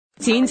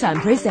Teen Time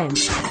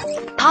Presents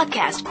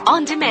Podcast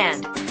on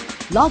Demand.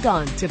 Log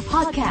on to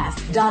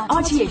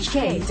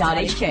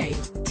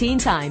podcast.rthk.hk. Teen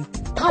Time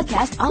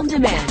Podcast on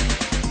Demand.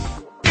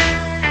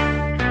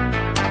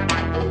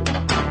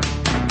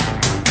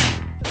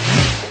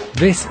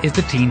 This is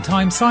the Teen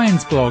Time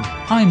Science Blog.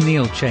 I'm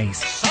Neil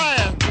Chase.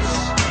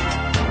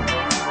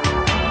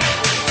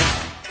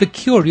 The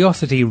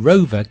Curiosity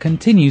rover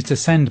continues to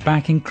send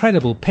back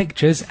incredible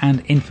pictures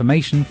and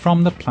information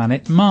from the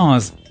planet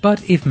Mars.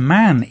 But if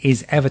man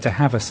is ever to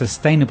have a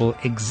sustainable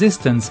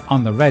existence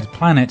on the red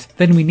planet,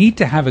 then we need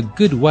to have a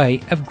good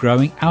way of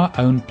growing our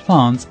own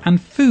plants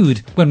and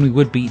food when we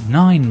would be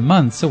 9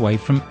 months away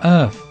from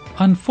Earth.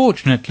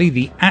 Unfortunately,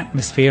 the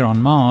atmosphere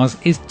on Mars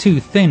is too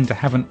thin to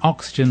have an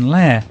oxygen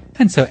layer,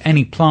 and so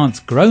any plants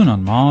grown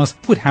on Mars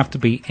would have to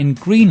be in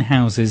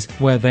greenhouses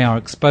where they are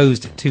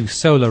exposed to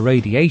solar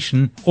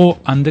radiation, or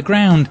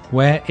underground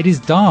where it is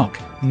dark,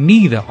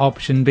 neither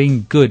option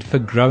being good for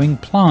growing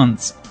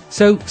plants.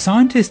 So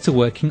scientists are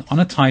working on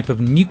a type of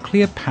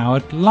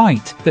nuclear-powered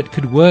light that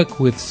could work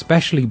with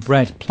specially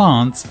bred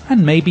plants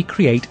and maybe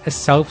create a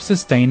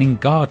self-sustaining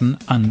garden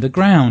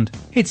underground.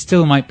 It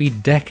still might be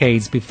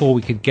decades before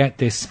we could get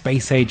this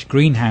space-age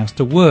greenhouse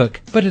to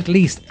work, but at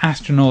least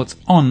astronauts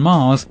on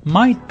Mars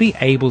might be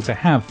able to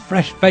have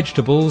fresh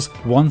vegetables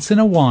once in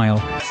a while.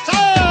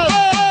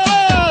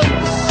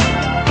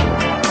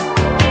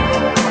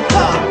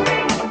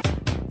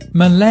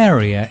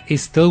 Malaria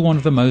is still one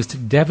of the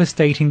most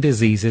devastating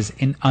diseases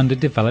in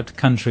underdeveloped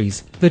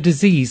countries. The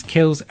disease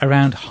kills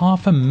around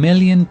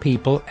 500,000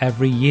 people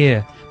every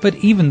year. But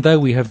even though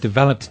we have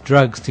developed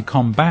drugs to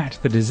combat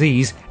the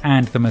disease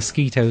and the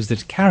mosquitoes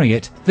that carry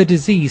it, the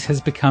disease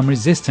has become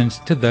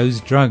resistant to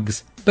those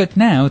drugs. But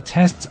now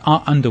tests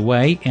are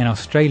underway in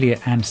Australia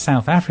and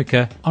South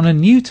Africa on a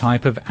new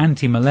type of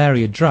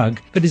anti-malaria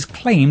drug that is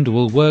claimed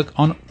will work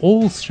on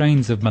all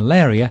strains of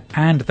malaria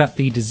and that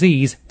the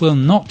disease will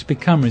not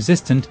become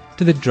resistant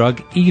to the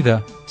drug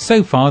either.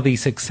 So far, the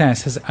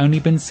success has only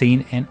been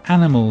seen in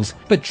animals,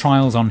 but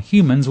trials on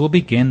humans will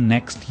begin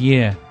next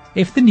year.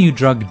 If the new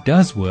drug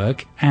does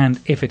work, and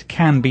if it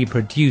can be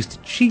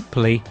produced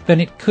cheaply,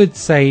 then it could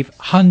save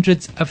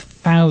hundreds of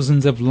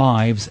thousands of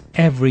lives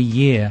every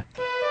year.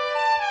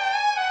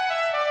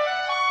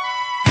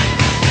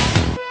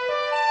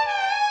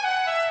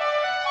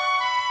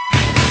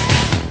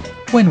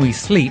 When we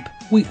sleep,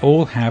 we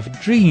all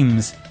have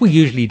dreams. We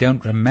usually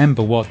don't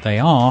remember what they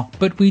are,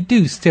 but we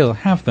do still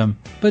have them.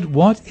 But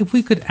what if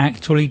we could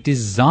actually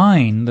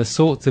design the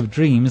sorts of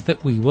dreams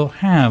that we will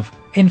have?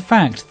 In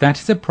fact, that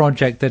is a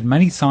project that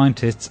many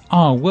scientists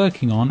are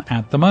working on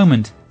at the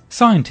moment.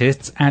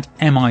 Scientists at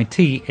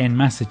MIT in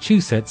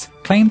Massachusetts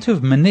claim to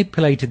have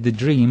manipulated the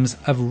dreams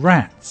of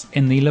rats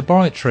in the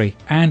laboratory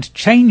and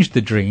changed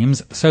the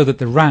dreams so that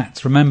the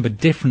rats remembered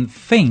different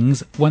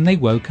things when they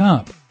woke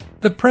up.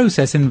 The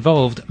process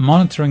involved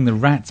monitoring the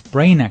rat's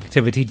brain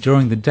activity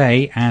during the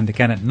day and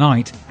again at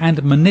night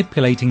and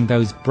manipulating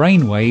those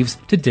brain waves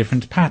to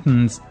different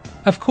patterns.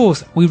 Of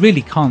course, we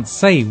really can't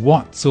say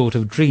what sort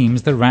of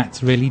dreams the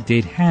rats really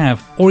did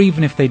have, or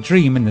even if they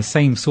dream in the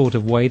same sort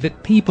of way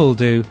that people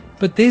do.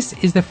 But this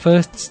is the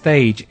first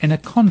stage in a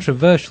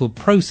controversial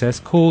process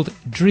called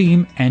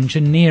dream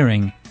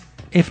engineering.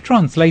 If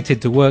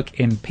translated to work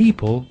in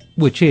people,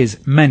 which is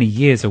many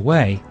years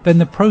away, then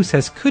the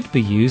process could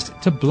be used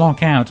to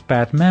block out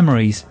bad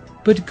memories.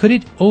 But could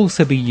it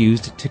also be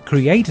used to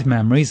create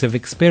memories of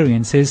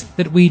experiences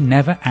that we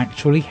never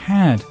actually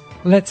had?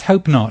 Let's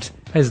hope not,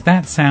 as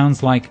that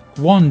sounds like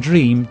one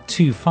dream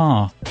too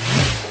far.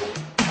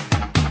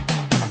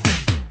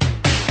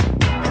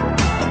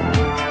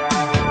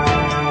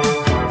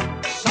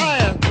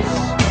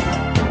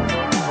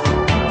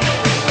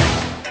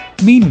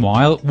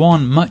 Meanwhile,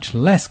 one much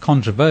less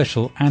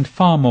controversial and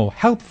far more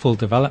helpful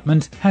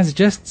development has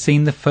just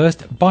seen the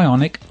first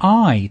bionic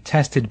eye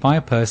tested by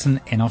a person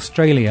in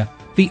Australia.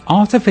 The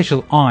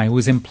artificial eye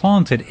was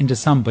implanted into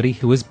somebody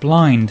who was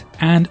blind,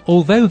 and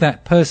although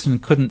that person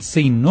couldn't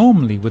see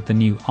normally with the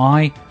new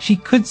eye, she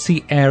could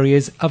see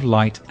areas of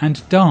light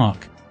and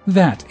dark.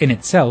 That in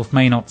itself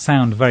may not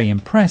sound very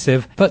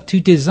impressive, but to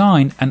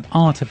design an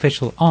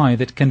artificial eye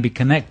that can be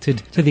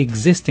connected to the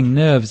existing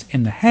nerves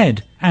in the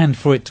head, and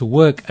for it to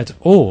work at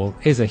all,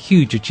 is a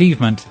huge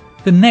achievement.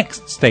 The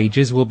next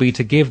stages will be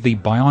to give the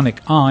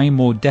bionic eye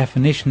more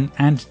definition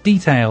and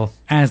detail,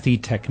 as the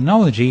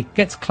technology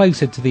gets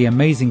closer to the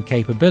amazing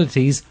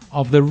capabilities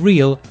of the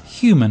real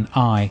human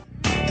eye.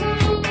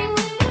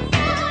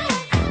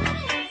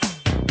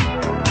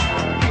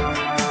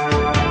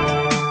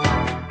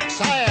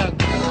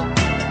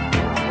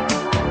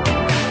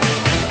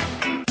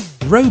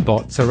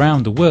 Robots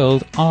around the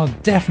world are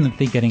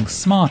definitely getting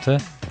smarter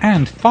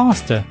and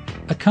faster.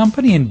 A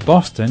company in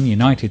Boston,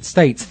 United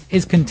States,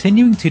 is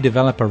continuing to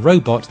develop a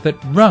robot that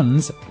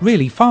runs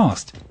really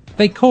fast.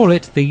 They call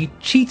it the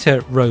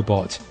cheetah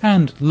robot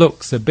and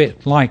looks a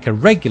bit like a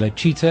regular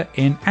cheetah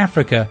in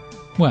Africa.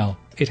 Well,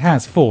 it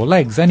has 4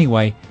 legs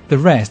anyway, the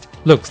rest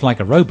looks like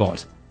a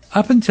robot.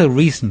 Up until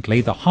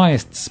recently, the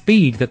highest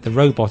speed that the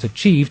robot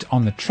achieved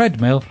on the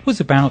treadmill was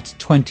about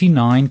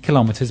 29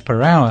 kilometers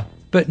per hour.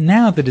 But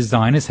now the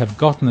designers have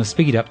gotten the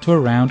speed up to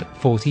around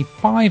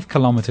 45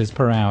 kilometers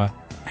per hour.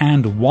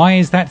 And why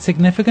is that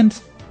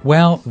significant?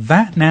 Well,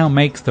 that now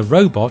makes the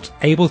robot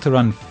able to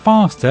run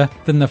faster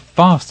than the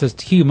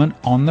fastest human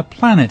on the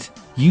planet,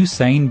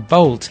 Usain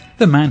Bolt,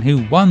 the man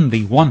who won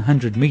the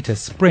 100-meter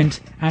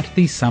sprint at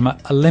the Summer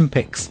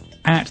Olympics.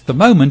 At the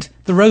moment,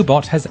 the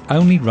robot has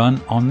only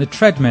run on the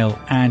treadmill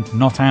and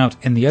not out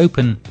in the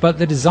open, but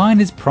the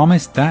designers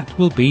promised that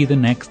will be the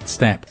next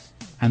step.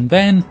 And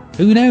then,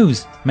 who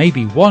knows,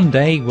 maybe one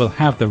day we'll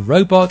have the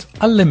Robot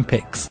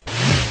Olympics.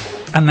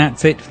 And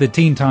that's it for the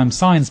Teen Time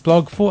Science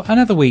blog for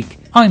another week.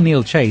 I'm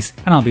Neil Chase,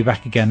 and I'll be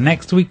back again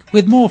next week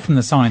with more from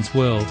the science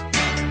world.